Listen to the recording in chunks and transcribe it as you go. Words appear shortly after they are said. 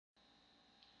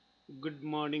Good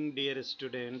morning, dear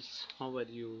students. How are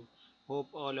you? Hope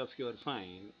all of you are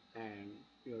fine and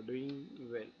you are doing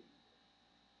well.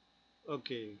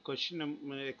 Okay,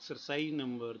 exercise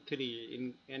number 3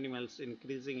 in animals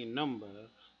increasing in number.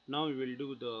 Now we will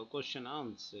do the question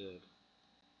answer.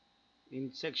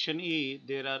 In section E,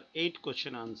 there are 8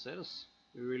 question answers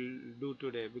we will do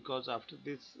today because after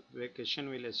this vacation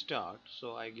will start.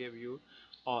 So I gave you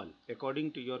all.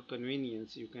 According to your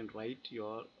convenience, you can write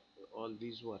your all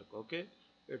these work. Okay,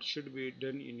 it should be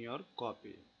done in your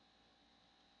copy.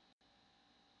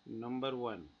 Number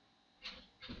 1,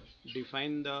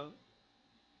 define the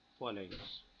following.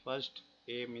 First,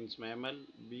 A means mammal,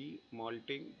 B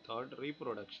molting, third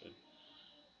reproduction.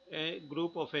 A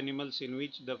group of animals in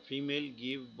which the female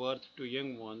give birth to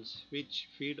young ones which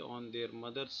feed on their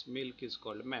mother's milk is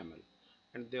called mammal,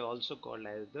 and they also called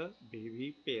as the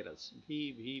viviparous.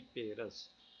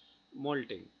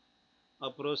 Molting, a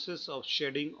process of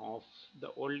shedding of the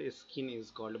old skin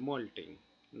is called molting.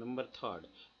 Number third,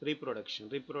 reproduction.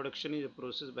 Reproduction is a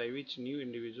process by which new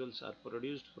individuals are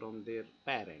produced from their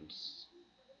parents.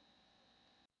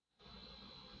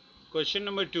 Question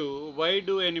number 2. Why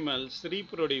do animals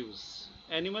reproduce?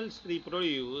 Animals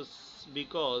reproduce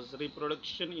because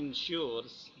reproduction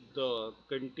ensures the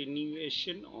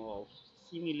continuation of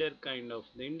similar kind of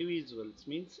the individuals,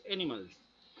 means animals,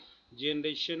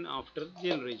 generation after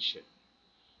generation.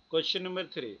 Question number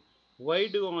 3. Why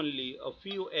do only a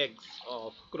few eggs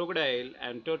of crocodile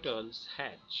and turtles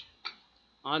hatch?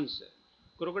 Answer.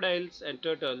 Crocodiles and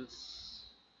turtles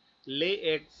lay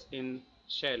eggs in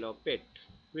shallow pit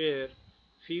where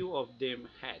few of them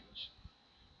hatch,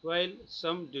 while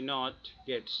some do not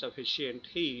get sufficient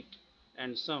heat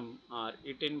and some are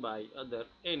eaten by other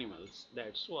animals.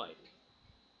 That's why.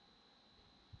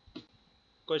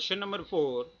 Question number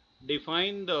 4.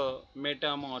 Define the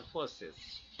metamorphosis.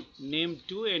 Name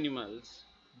two animals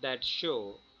that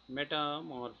show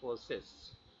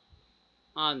metamorphosis.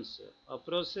 Answer. A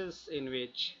process in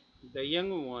which the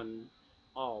young one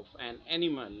of an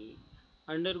animal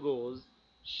undergoes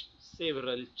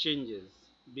several changes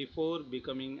before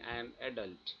becoming an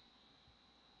adult.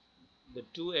 The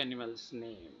two animals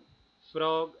name.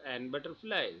 Frog and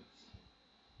butterflies.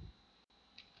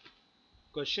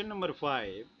 Question number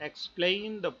 5.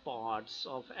 Explain the parts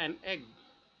of an egg.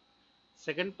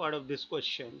 Second part of this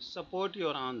question. Support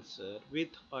your answer with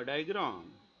a diagram.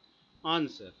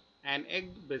 Answer. An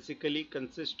egg basically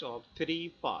consists of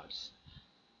three parts: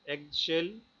 eggshell,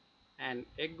 an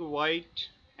egg white,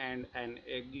 and an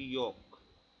egg yolk.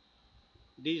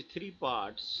 These three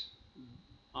parts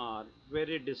are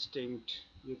very distinct.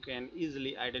 You can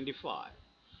easily identify.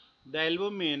 The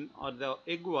albumin or the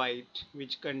egg white,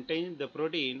 which contains the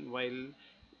protein, while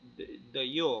the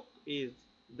yolk is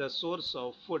the source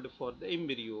of food for the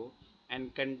embryo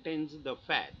and contains the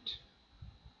fat.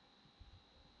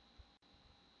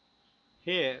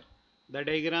 Here the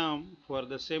diagram for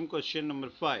the same question number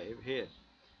 5. Here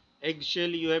eggshell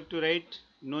you have to write,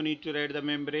 no need to write the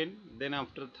membrane. Then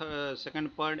after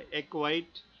second part egg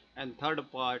white, and third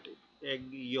part egg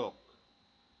yolk.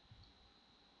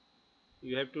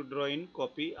 You have to draw in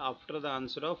copy after the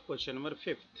answer of question number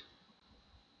 5th.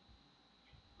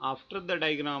 After the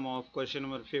diagram of question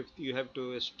number 5th, you have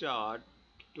to start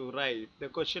to write the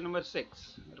question number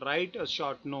 6. Write a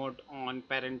short note on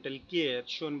parental care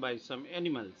shown by some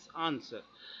animals. Answer.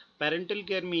 Parental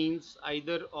care means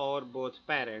either or both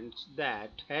parents that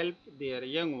help their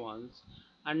young ones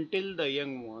until the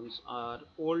young ones are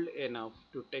old enough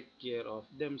to take care of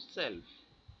themselves.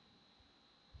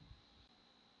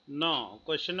 Now,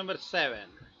 question number 7.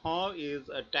 How is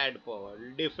a tadpole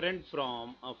different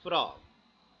from a frog?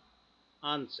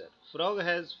 Answer. Frog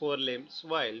has 4 limbs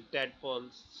while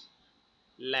tadpoles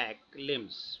lack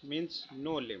limbs, means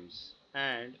no limbs,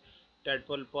 and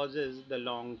tadpole possesses the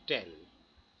long tail.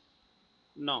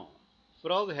 Now,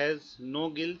 frog has no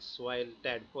gills while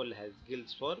tadpole has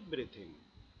gills for breathing.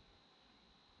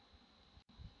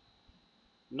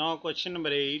 Now, question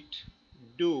number 8.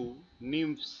 Do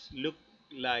nymphs look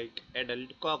like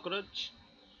adult cockroach?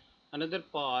 Another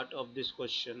part of this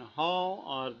question, how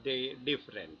are they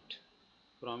different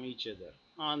from each other?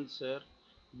 Answer.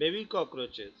 Baby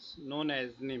cockroaches, known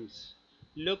as nymphs,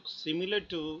 look similar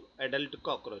to adult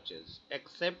cockroaches,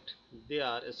 except they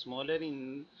are smaller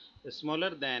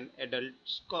than adult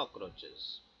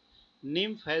cockroaches.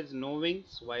 Nymph has no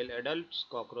wings, while adult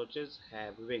cockroaches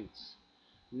have wings.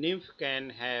 Nymph can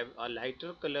have a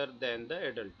lighter color than the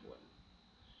adult one.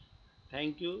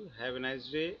 Thank you. Have a nice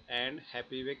day and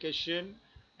happy vacation.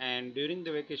 And during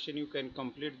the vacation, you can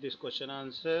complete this question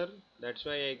answer. That's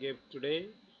why I gave today,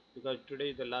 because today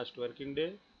is the last working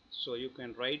day. So you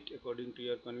can write according to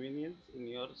your convenience in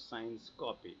your science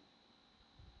copy.